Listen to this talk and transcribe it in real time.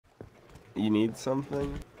You need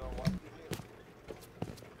something?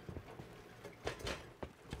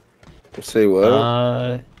 Say what?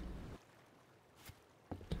 Uh,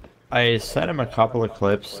 I sent him a couple of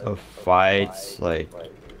clips of fights, like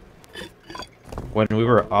when we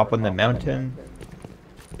were up on the mountain,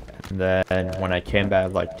 and then when I came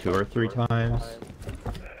back like 2 or 3 times.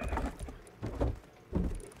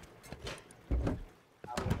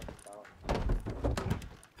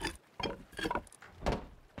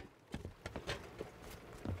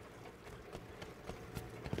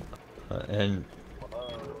 And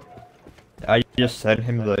I just sent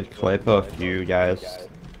him the clip of you guys,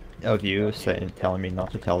 of you saying, telling me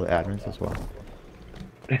not to tell the admins as well.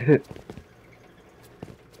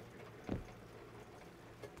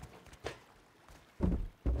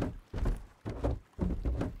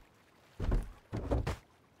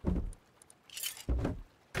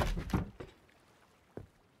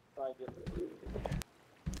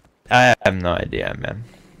 I have no idea, man.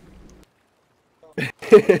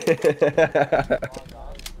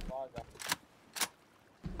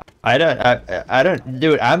 I don't,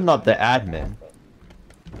 dude, I'm not the admin.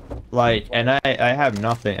 Like, and I have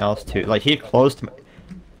nothing else to, like, he closed my,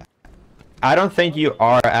 I don't think you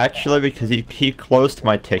are actually, because he closed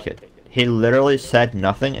my ticket. He literally said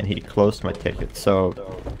nothing and he closed my ticket,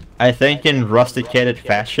 so I think in rusticated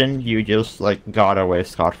fashion, you just, like, got away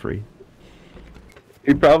scot-free.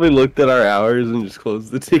 He probably looked at our hours and just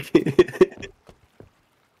closed the ticket.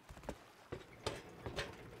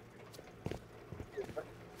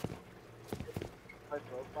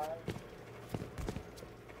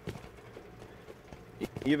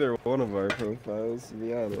 Either one of our profiles, to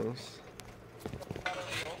be honest.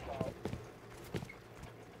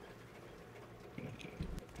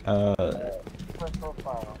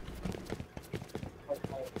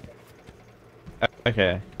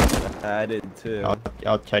 Okay. I did too.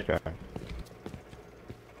 I'll check her.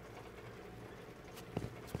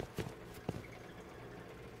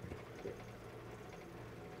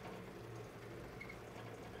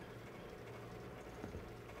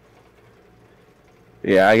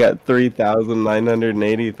 Yeah, I got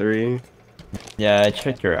 3,983. Yeah, I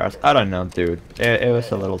checked your hours. I don't know, dude. It was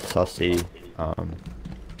a little sussy.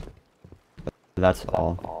 That's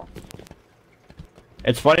all.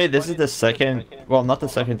 It's funny, this is the second, well, not the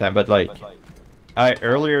second time, but like,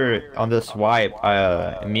 earlier on this swipe,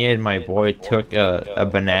 me and my boy took a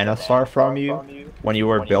banana star from you when you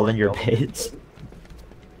were building your base.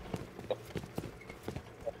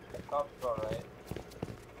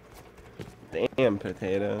 Damn,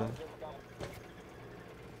 potato.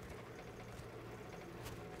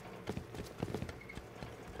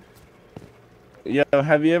 Yo,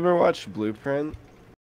 have you ever watched Blueprint?